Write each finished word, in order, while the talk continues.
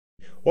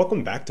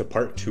Welcome back to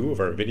part 2 of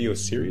our video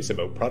series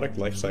about product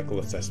lifecycle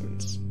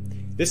assessments.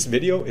 This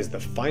video is the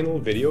final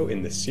video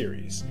in the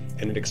series,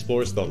 and it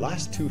explores the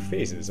last 2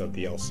 phases of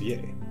the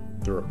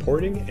LCA, the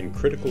reporting and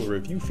critical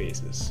review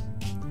phases.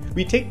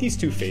 We take these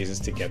 2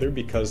 phases together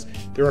because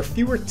there are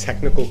fewer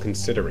technical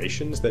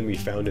considerations than we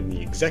found in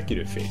the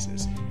executive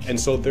phases, and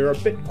so they're a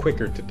bit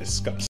quicker to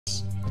discuss.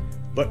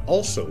 But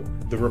also,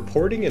 the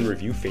reporting and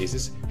review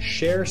phases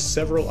share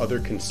several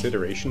other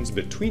considerations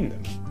between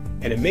them,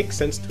 and it makes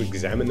sense to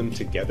examine them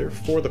together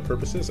for the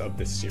purposes of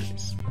this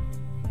series.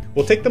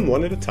 We'll take them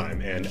one at a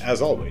time, and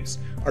as always,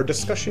 our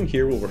discussion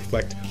here will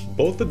reflect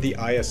both of the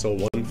ISO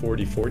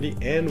 14040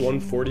 and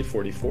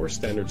 14044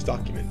 standards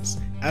documents,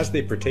 as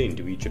they pertain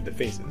to each of the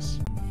phases.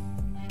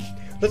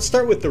 Let's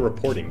start with the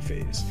reporting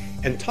phase,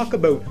 and talk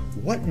about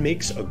what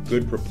makes a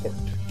good report.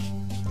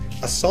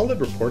 A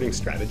solid reporting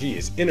strategy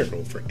is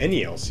integral for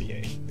any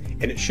LCA,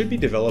 and it should be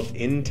developed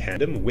in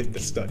tandem with the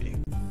study.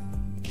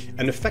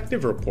 An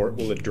effective report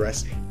will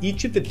address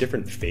each of the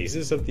different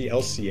phases of the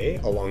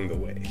LCA along the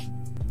way.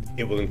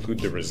 It will include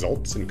the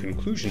results and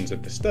conclusions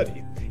of the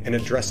study, and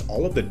address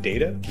all of the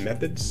data,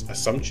 methods,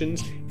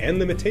 assumptions, and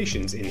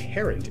limitations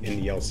inherent in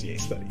the LCA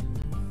study.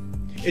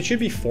 It should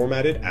be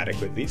formatted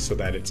adequately so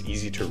that it's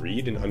easy to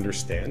read and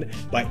understand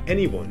by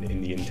anyone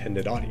in the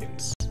intended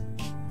audience.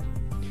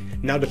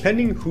 Now,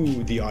 depending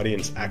who the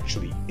audience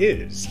actually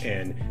is,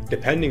 and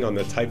depending on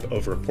the type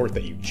of report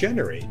that you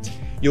generate,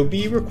 you'll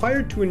be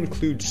required to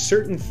include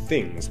certain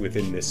things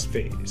within this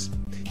phase.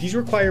 These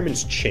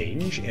requirements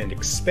change and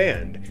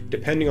expand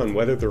depending on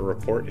whether the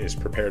report is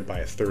prepared by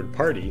a third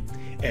party,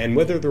 and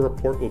whether the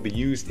report will be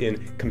used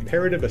in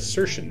comparative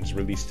assertions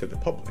released to the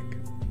public.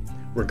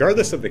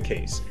 Regardless of the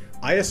case,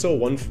 ISO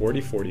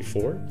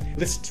 14044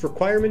 lists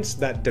requirements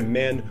that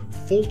demand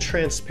full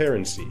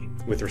transparency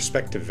with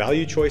respect to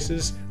value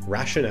choices,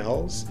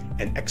 rationales,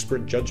 and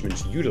expert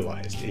judgments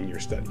utilized in your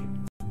study.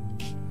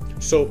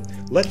 So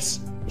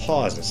let's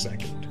pause a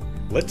second.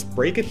 Let's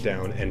break it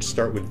down and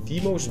start with the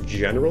most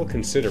general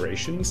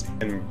considerations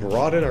and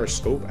broaden our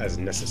scope as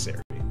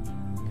necessary.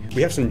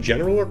 We have some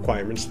general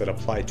requirements that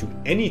apply to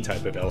any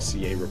type of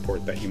LCA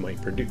report that you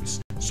might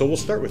produce, so we'll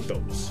start with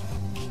those.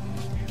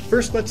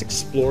 First, let's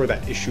explore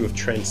that issue of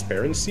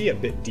transparency a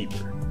bit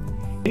deeper.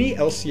 Any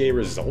LCA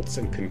results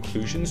and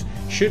conclusions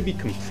should be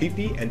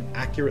completely and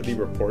accurately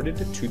reported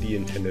to the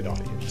intended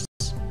audience.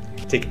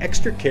 Take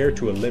extra care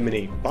to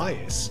eliminate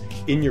bias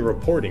in your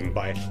reporting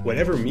by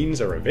whatever means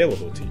are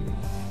available to you.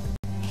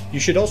 You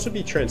should also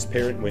be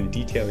transparent when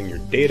detailing your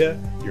data,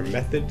 your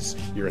methods,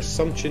 your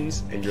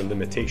assumptions, and your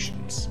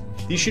limitations.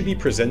 These should be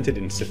presented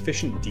in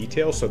sufficient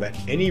detail so that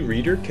any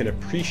reader can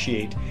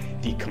appreciate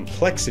the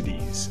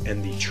complexities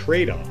and the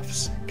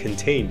trade-offs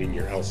contained in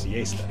your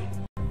LCA study.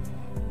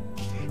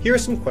 Here are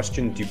some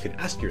questions you can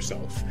ask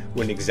yourself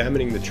when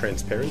examining the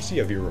transparency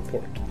of your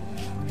report.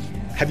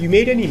 Have you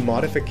made any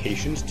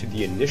modifications to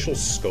the initial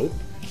scope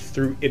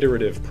through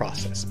iterative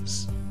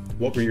processes?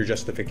 What were your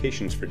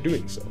justifications for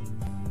doing so?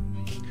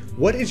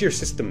 What is your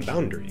system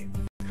boundary?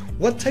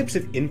 What types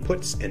of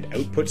inputs and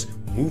outputs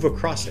move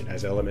across it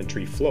as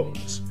elementary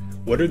flows?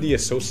 What are the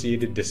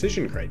associated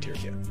decision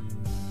criteria?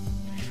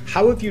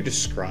 How have you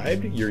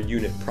described your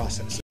unit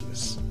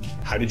processes?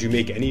 How did you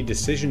make any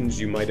decisions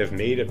you might have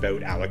made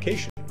about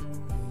allocation?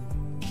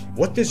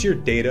 What does your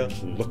data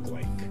look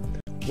like?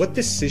 What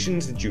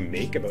decisions did you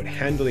make about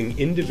handling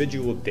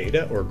individual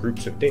data or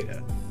groups of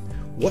data?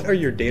 What are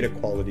your data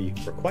quality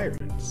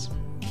requirements?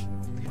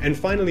 And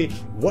finally,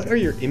 what are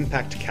your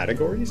impact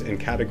categories and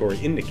category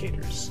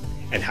indicators?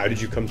 And how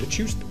did you come to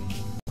choose them?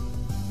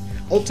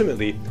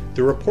 Ultimately,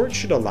 the report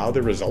should allow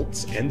the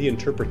results and the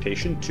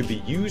interpretation to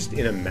be used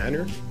in a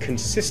manner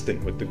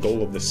consistent with the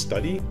goal of the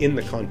study in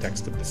the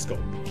context of the scope.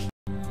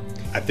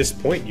 At this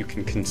point, you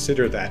can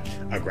consider that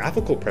a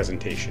graphical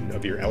presentation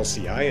of your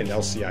LCI and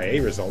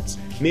LCIA results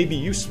may be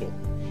useful.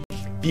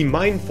 Be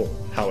mindful,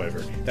 however,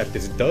 that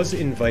this does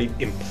invite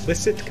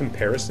implicit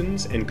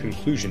comparisons and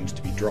conclusions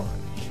to be drawn,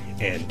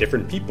 and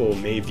different people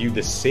may view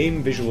the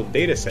same visual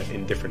dataset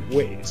in different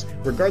ways,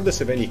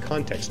 regardless of any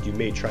context you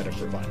may try to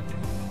provide.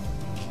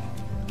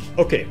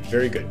 Okay,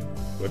 very good.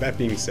 With that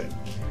being said,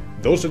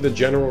 those are the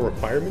general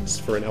requirements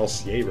for an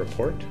LCA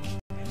report.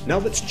 Now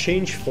let's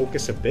change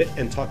focus a bit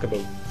and talk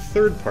about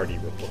third-party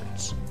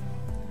reports.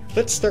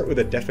 Let's start with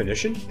a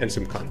definition and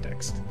some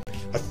context.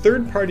 A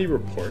third-party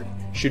report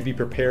should be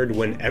prepared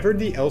whenever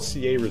the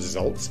LCA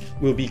results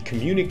will be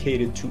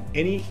communicated to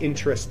any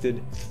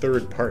interested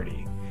third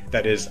party,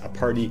 that is, a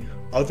party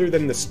other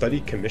than the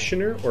study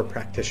commissioner or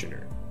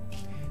practitioner.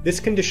 This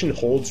condition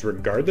holds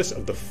regardless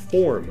of the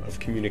form of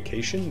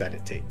communication that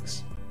it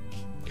takes.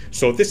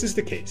 So if this is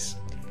the case,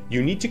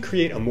 you need to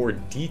create a more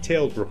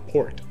detailed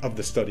report of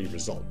the study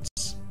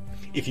results.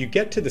 If you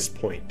get to this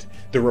point,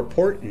 the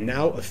report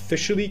now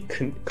officially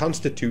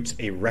constitutes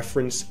a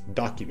reference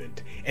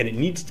document, and it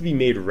needs to be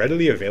made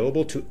readily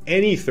available to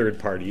any third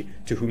party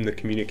to whom the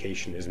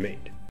communication is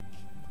made.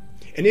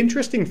 An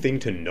interesting thing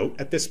to note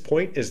at this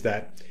point is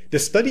that the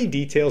study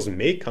details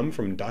may come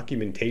from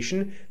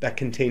documentation that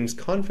contains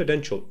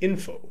confidential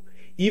info,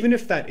 even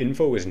if that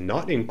info is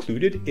not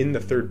included in the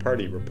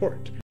third-party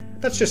report.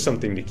 That's just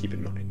something to keep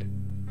in mind.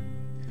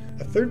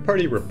 A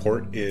third-party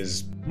report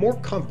is more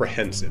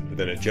comprehensive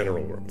than a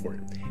general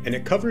report, and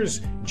it covers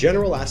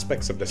general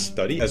aspects of the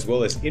study as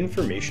well as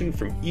information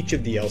from each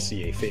of the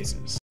LCA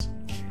phases.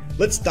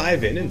 Let's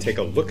dive in and take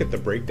a look at the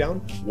breakdown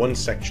one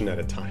section at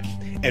a time.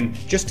 And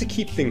just to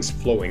keep things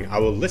flowing, I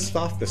will list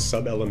off the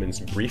sub-elements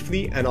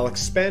briefly and I'll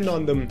expand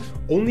on them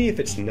only if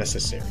it's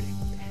necessary.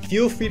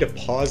 Feel free to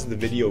pause the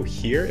video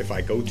here if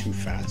I go too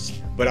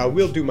fast, but I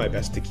will do my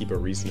best to keep a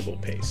reasonable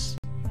pace.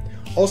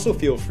 Also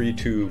feel free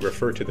to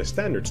refer to the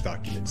standards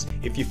documents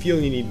if you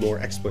feel you need more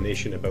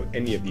explanation about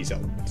any of these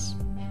elements.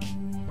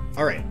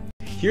 Alright,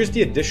 here's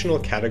the additional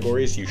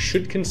categories you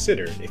should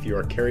consider if you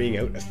are carrying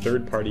out a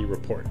third-party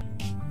report.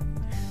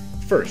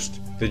 First,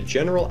 the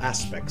general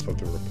aspects of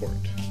the report.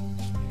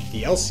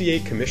 The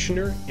LCA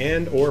commissioner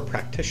and/or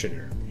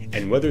practitioner,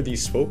 and whether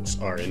these folks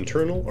are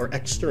internal or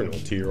external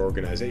to your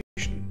organization.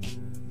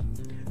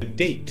 The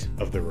date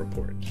of the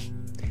report.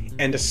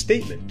 And a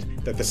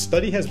statement that the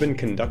study has been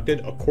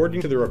conducted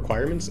according to the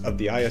requirements of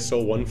the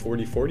ISO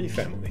 14040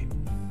 family.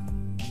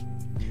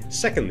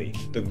 Secondly,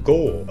 the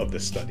goal of the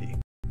study.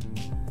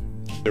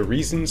 The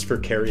reasons for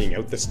carrying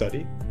out the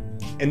study,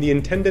 and the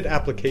intended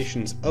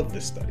applications of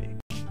the study.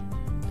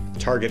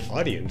 Target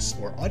audience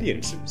or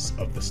audiences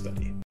of the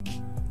study,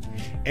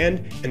 and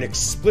an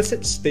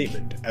explicit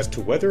statement as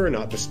to whether or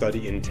not the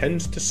study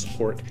intends to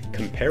support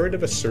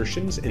comparative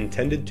assertions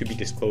intended to be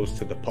disclosed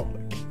to the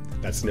public.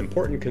 That's an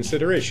important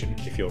consideration,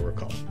 if you'll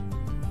recall.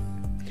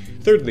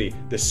 Thirdly,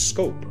 the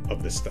scope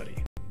of the study.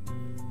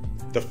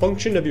 The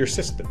function of your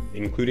system,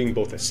 including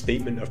both a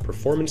statement of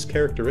performance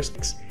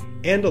characteristics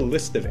and a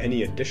list of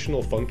any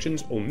additional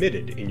functions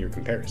omitted in your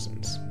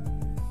comparisons.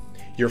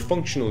 Your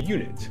functional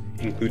unit,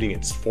 including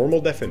its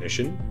formal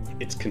definition,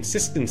 its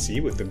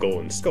consistency with the goal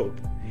and scope,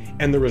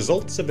 and the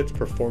results of its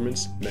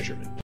performance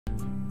measurement.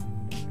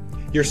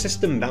 Your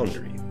system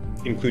boundary,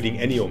 including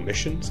any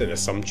omissions and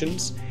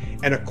assumptions,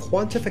 and a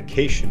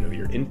quantification of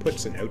your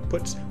inputs and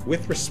outputs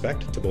with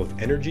respect to both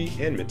energy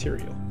and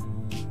material.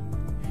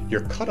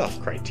 Your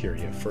cutoff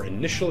criteria for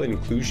initial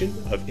inclusion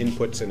of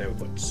inputs and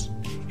outputs,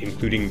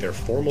 including their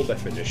formal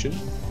definition,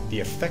 the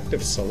effect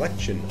of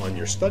selection on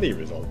your study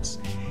results,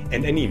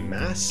 and any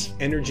mass,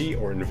 energy,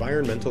 or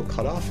environmental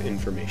cutoff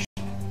information.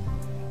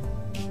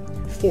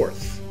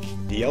 Fourth,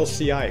 the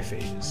LCI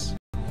phase.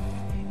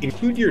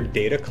 Include your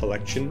data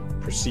collection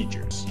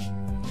procedures,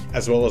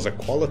 as well as a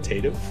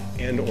qualitative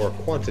and/or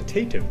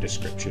quantitative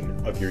description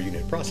of your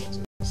unit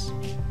processes.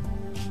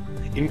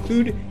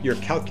 Include your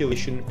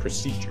calculation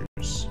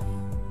procedures.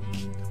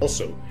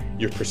 Also,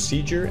 your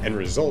procedure and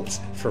results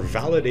for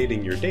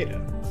validating your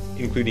data,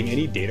 including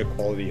any data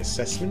quality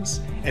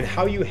assessments and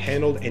how you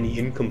handled any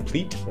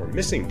incomplete or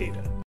missing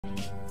data.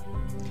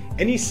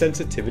 Any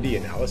sensitivity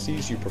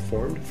analyses you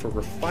performed for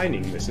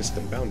refining the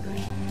system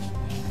boundary.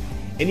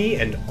 Any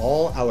and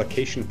all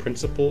allocation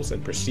principles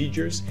and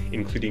procedures,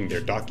 including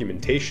their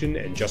documentation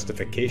and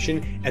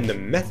justification, and the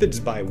methods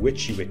by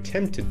which you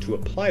attempted to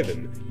apply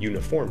them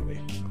uniformly.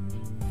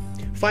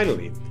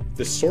 Finally,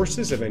 the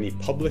sources of any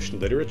published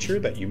literature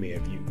that you may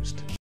have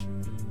used.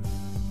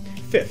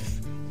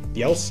 Fifth,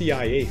 the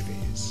LCIA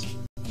phase.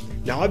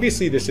 Now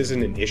obviously this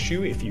isn't an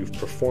issue if you've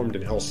performed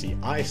an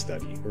LCI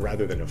study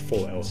rather than a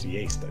full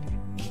LCA study,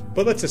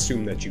 but let's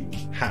assume that you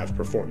have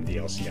performed the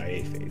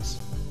LCIA phase.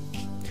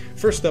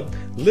 First up,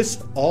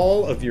 list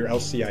all of your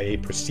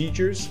LCIA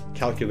procedures,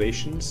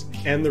 calculations,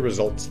 and the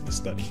results of the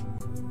study.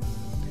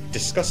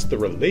 Discuss the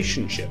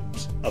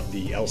relationships of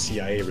the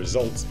LCIA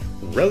results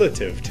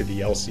relative to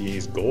the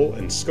LCA's goal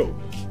and scope,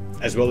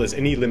 as well as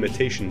any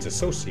limitations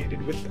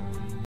associated with them.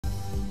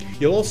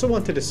 You'll also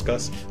want to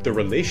discuss the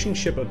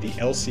relationship of the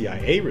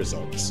LCIA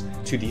results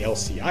to the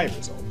LCI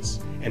results,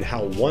 and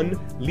how one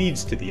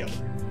leads to the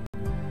other.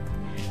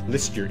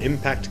 List your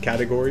impact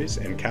categories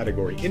and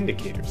category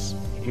indicators,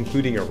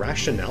 including a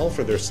rationale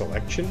for their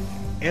selection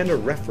and a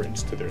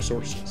reference to their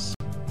sources.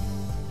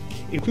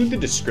 Include the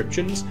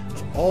descriptions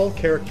of all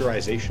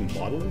characterization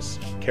models,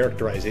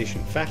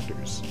 characterization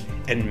factors,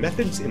 and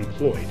methods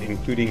employed,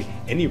 including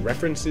any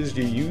references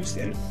you used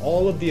and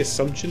all of the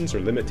assumptions or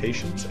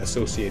limitations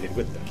associated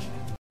with them.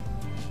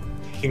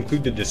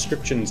 Include the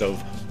descriptions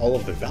of all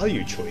of the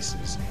value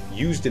choices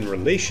used in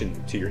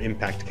relation to your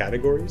impact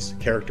categories,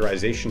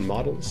 characterization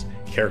models,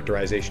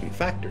 characterization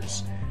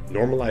factors,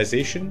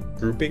 normalization,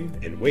 grouping,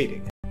 and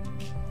weighting.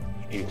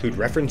 Include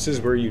references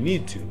where you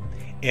need to,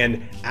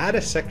 and add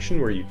a section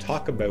where you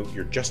talk about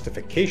your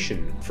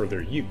justification for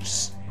their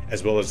use,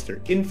 as well as their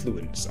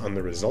influence on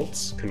the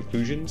results,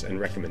 conclusions, and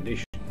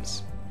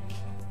recommendations.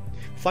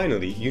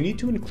 Finally, you need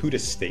to include a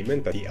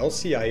statement that the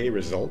LCIA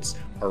results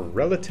are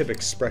relative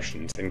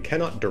expressions and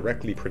cannot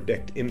directly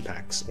predict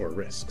impacts or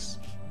risks.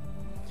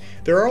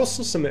 There are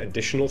also some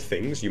additional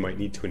things you might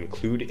need to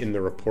include in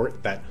the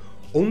report that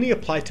only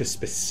apply to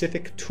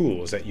specific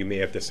tools that you may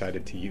have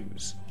decided to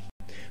use.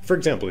 For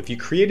example, if you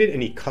created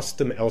any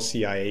custom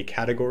LCIA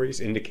categories,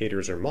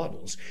 indicators, or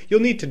models,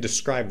 you'll need to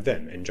describe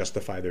them and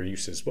justify their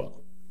use as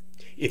well.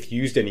 If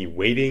you used any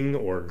weighting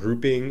or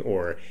grouping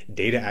or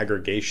data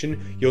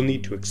aggregation, you'll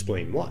need to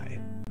explain why.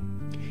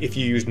 If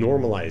you use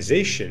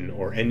normalization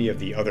or any of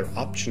the other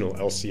optional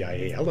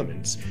LCIA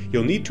elements,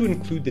 you'll need to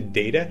include the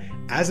data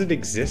as it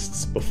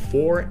exists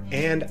before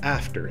and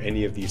after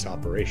any of these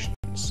operations.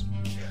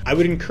 I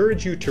would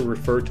encourage you to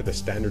refer to the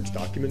standards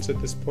documents at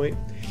this point,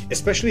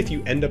 especially if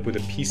you end up with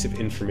a piece of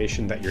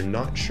information that you're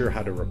not sure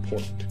how to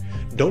report.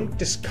 Don't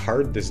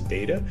discard this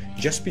data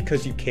just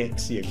because you can't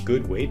see a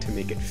good way to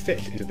make it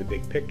fit into the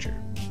big picture.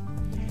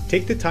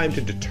 Take the time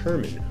to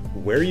determine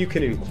where you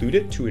can include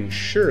it to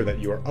ensure that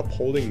you are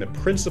upholding the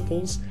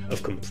principles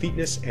of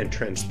completeness and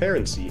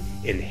transparency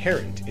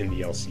inherent in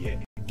the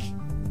LCA.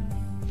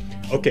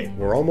 Okay,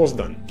 we're almost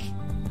done.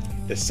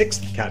 The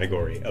sixth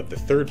category of the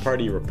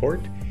third-party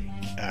report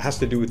has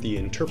to do with the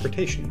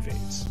interpretation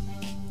phase.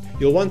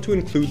 You'll want to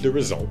include the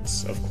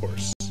results, of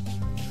course.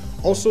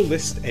 Also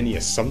list any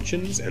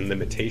assumptions and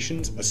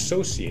limitations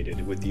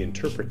associated with the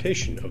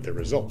interpretation of the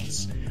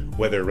results,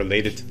 whether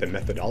related to the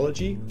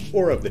methodology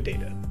or of the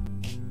data.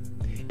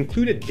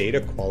 Include a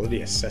data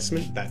quality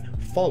assessment that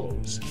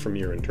follows from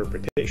your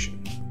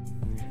interpretation.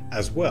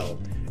 As well,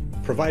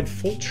 provide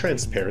full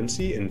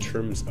transparency in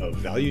terms of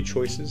value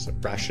choices,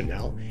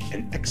 rationale,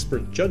 and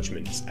expert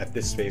judgments at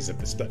this phase of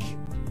the study.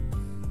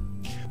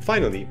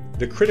 Finally,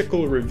 the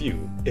critical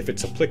review, if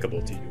it's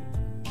applicable to you.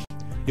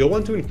 You'll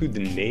want to include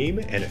the name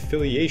and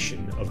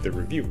affiliation of the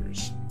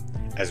reviewers,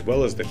 as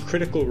well as the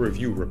critical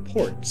review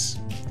reports,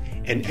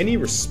 and any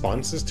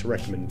responses to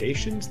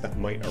recommendations that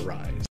might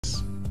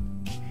arise.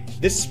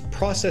 This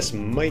process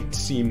might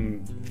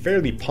seem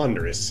fairly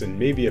ponderous and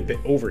maybe a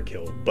bit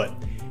overkill, but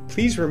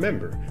please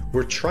remember,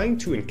 we're trying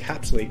to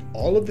encapsulate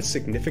all of the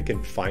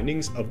significant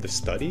findings of the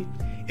study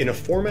in a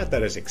format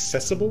that is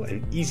accessible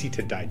and easy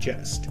to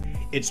digest.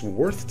 It's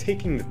worth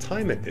taking the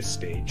time at this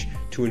stage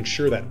to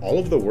ensure that all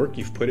of the work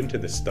you've put into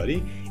the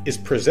study is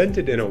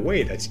presented in a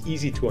way that's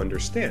easy to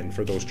understand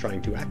for those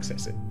trying to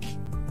access it.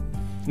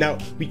 Now,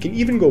 we can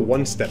even go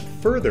one step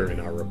further in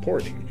our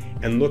reporting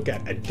and look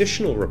at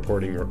additional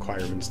reporting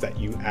requirements that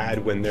you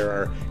add when there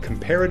are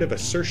comparative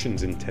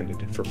assertions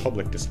intended for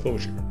public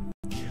disclosure.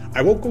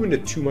 I won't go into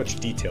too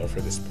much detail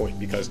for this point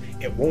because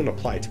it won't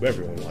apply to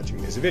everyone watching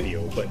this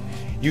video, but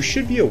you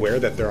should be aware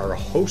that there are a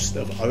host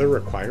of other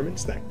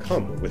requirements that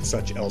come with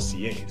such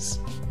LCAs.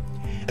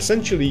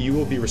 Essentially, you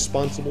will be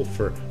responsible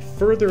for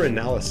further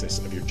analysis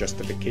of your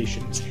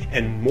justifications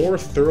and more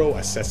thorough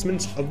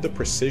assessments of the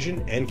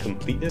precision and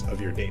completeness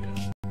of your data.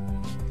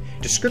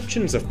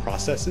 Descriptions of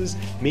processes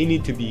may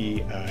need to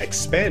be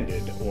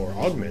expanded or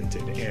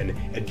augmented, and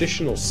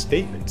additional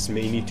statements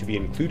may need to be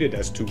included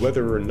as to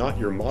whether or not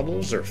your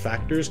models or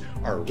factors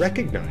are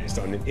recognized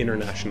on an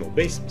international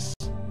basis.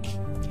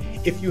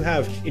 If you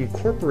have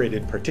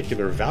incorporated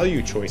particular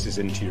value choices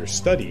into your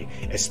study,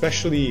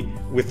 especially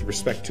with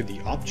respect to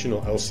the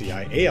optional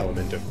LCIA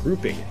element of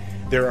grouping,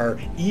 there are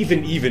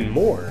even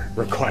more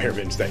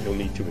requirements that you'll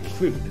need to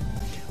include.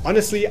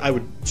 Honestly, I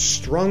would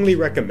strongly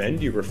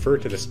recommend you refer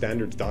to the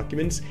standards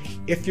documents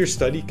if your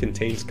study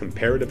contains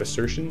comparative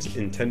assertions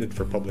intended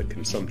for public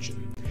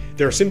consumption.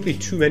 There are simply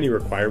too many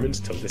requirements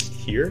to list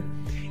here,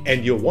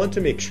 and you'll want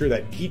to make sure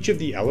that each of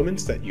the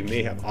elements that you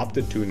may have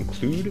opted to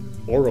include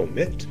or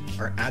omit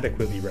are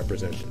adequately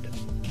represented.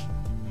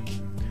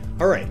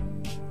 Alright,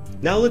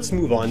 now let's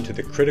move on to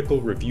the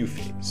critical review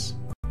phase.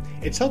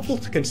 It's helpful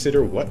to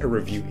consider what a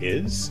review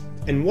is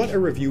and what a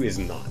review is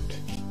not.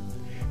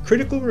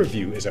 Critical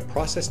review is a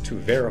process to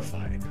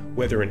verify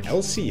whether an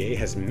LCA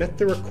has met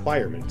the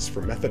requirements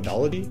for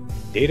methodology,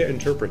 data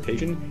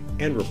interpretation,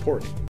 and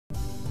reporting.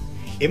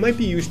 It might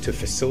be used to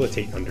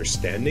facilitate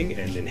understanding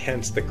and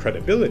enhance the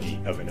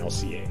credibility of an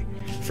LCA,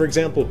 for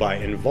example by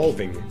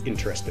involving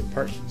interested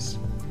parties.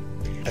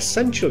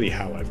 Essentially,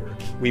 however,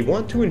 we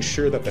want to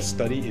ensure that the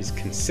study is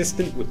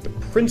consistent with the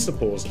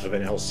principles of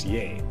an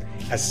LCA,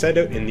 as set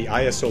out in the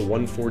ISO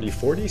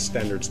 14040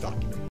 standards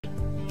document.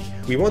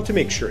 We want to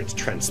make sure it's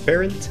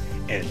transparent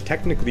and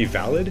technically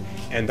valid,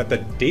 and that the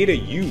data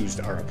used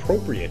are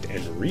appropriate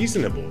and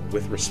reasonable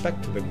with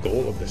respect to the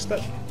goal of the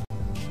study.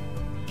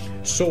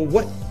 So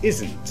what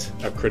isn't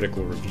a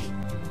critical review?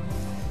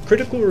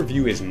 Critical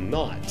review is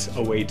not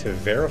a way to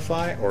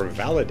verify or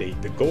validate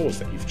the goals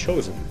that you've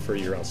chosen for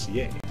your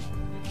LCA.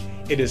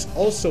 It is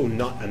also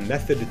not a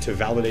method to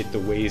validate the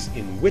ways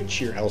in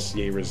which your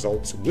LCA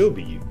results will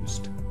be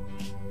used.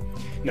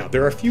 Now,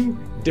 there are a few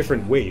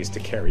different ways to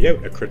carry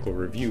out a critical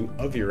review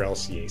of your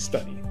LCA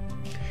study.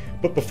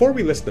 But before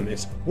we list them,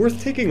 it's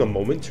worth taking a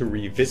moment to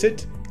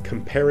revisit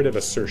comparative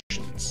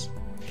assertions.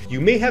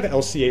 You may have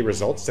LCA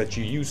results that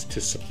you use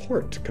to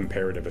support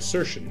comparative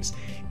assertions,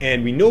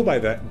 and we know by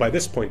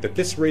this point that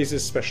this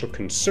raises special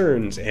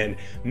concerns and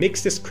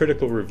makes this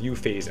critical review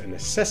phase a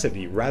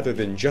necessity rather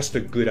than just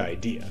a good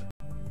idea.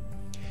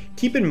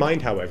 Keep in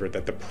mind, however,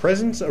 that the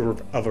presence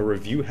of a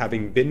review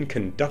having been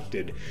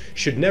conducted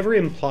should never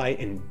imply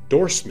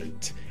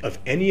endorsement of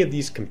any of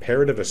these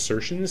comparative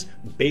assertions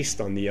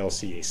based on the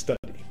LCA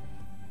study.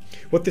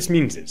 What this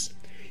means is,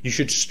 You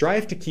should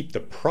strive to keep the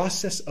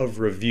process of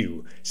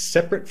review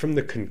separate from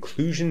the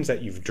conclusions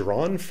that you've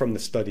drawn from the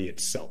study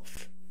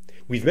itself.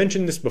 We've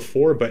mentioned this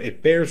before, but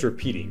it bears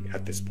repeating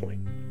at this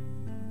point.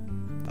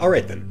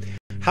 Alright then,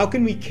 how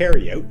can we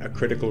carry out a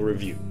critical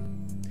review?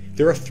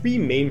 There are three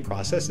main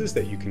processes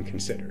that you can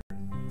consider.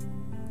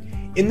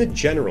 In the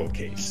general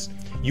case,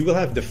 you will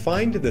have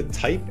defined the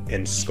type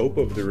and scope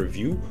of the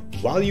review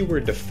while you were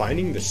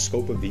defining the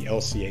scope of the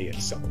LCA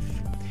itself.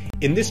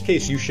 In this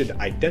case, you should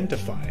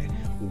identify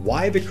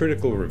why the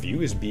critical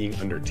review is being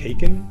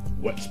undertaken,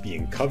 what's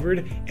being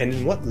covered, and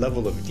in what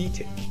level of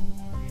detail.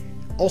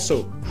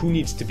 Also, who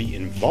needs to be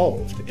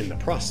involved in the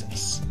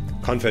process.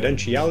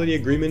 Confidentiality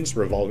agreements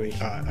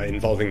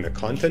involving the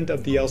content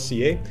of the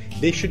LCA,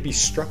 they should be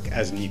struck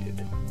as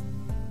needed.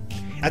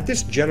 At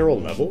this general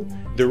level,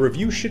 the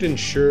review should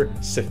ensure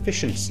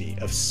sufficiency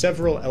of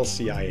several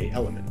LCIA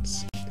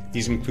elements.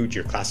 These include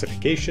your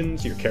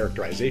classifications, your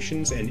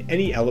characterizations, and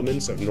any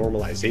elements of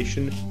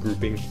normalization,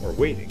 grouping, or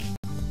weighting.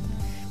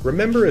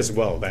 Remember as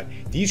well that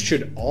these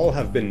should all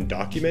have been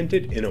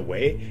documented in a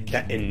way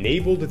that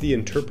enabled the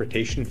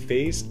interpretation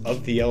phase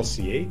of the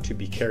LCA to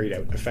be carried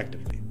out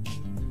effectively.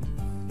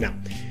 Now,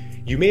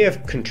 you may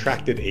have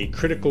contracted a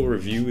critical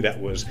review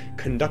that was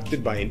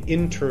conducted by an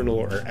internal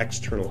or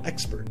external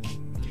expert.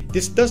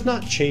 This does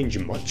not change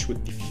much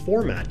with the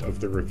format of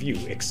the review,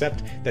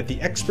 except that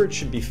the expert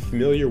should be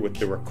familiar with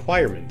the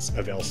requirements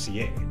of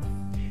LCA.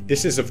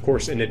 This is, of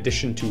course, in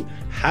addition to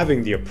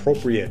having the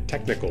appropriate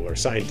technical or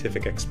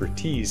scientific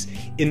expertise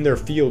in their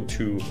field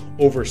to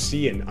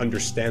oversee and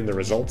understand the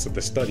results of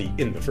the study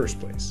in the first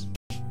place.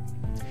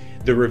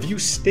 The review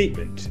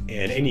statement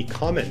and any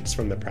comments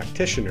from the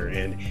practitioner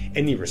and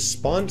any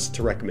response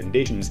to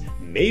recommendations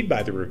made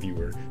by the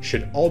reviewer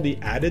should all be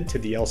added to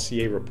the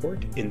LCA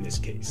report in this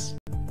case.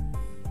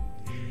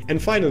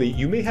 And finally,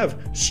 you may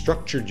have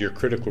structured your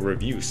critical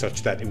review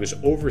such that it was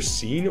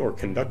overseen or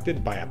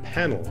conducted by a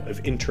panel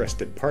of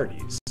interested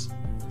parties.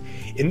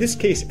 In this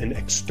case, an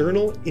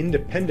external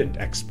independent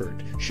expert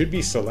should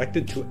be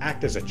selected to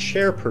act as a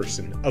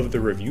chairperson of the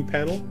review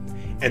panel,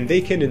 and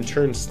they can in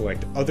turn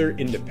select other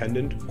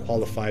independent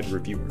qualified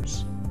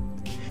reviewers.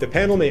 The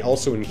panel may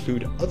also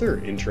include other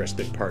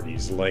interested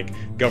parties like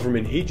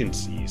government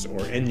agencies or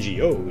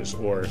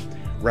NGOs or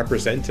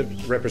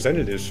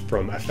representatives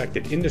from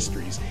affected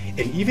industries,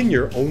 and even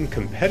your own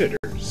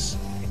competitors.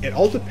 It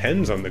all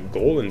depends on the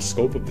goal and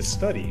scope of the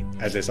study,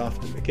 as is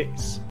often the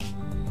case.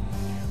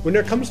 When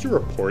it comes to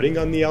reporting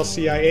on the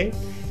LCIA,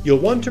 you'll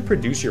want to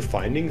produce your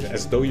findings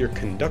as though you're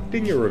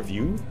conducting a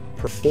review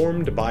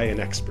performed by an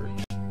expert.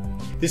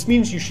 This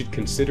means you should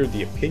consider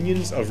the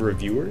opinions of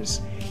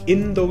reviewers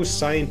in those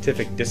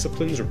scientific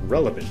disciplines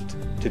relevant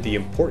to the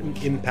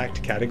important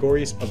impact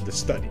categories of the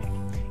study,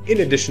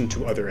 in addition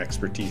to other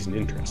expertise and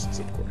interests,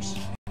 of course.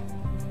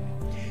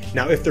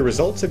 Now, if the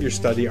results of your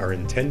study are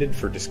intended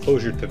for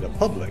disclosure to the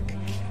public,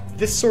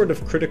 this sort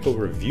of critical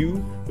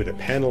review with a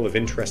panel of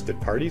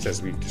interested parties,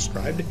 as we've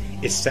described,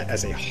 is set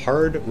as a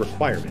hard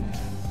requirement.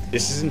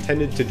 This is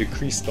intended to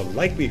decrease the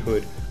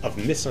likelihood of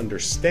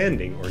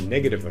misunderstanding or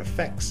negative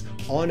effects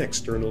on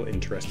external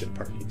interested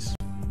parties.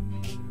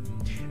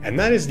 And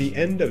that is the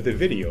end of the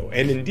video,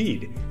 and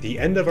indeed, the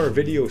end of our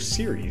video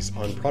series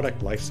on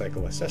product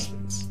lifecycle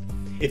assessments.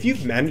 If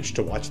you've managed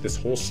to watch this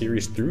whole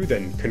series through,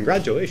 then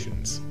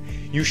congratulations!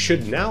 You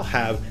should now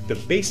have the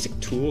basic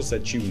tools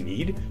that you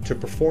need to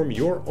perform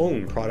your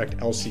own product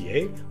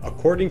LCA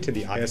according to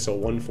the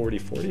ISO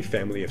 14040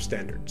 family of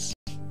standards.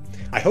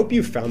 I hope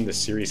you found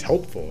this series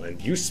helpful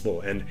and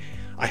useful, and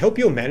I hope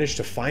you'll manage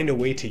to find a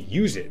way to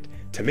use it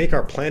to make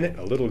our planet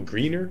a little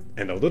greener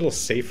and a little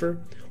safer,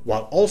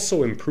 while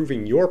also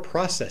improving your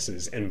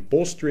processes and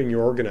bolstering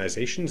your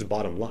organization's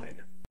bottom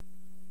line.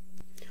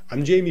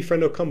 I'm Jamie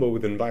Friend-Ocumbo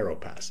with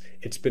EnviroPass.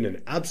 It's been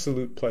an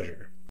absolute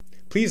pleasure.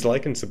 Please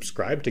like and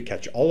subscribe to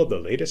catch all of the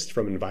latest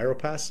from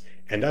EnviroPass,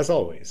 and as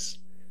always,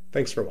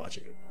 thanks for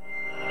watching.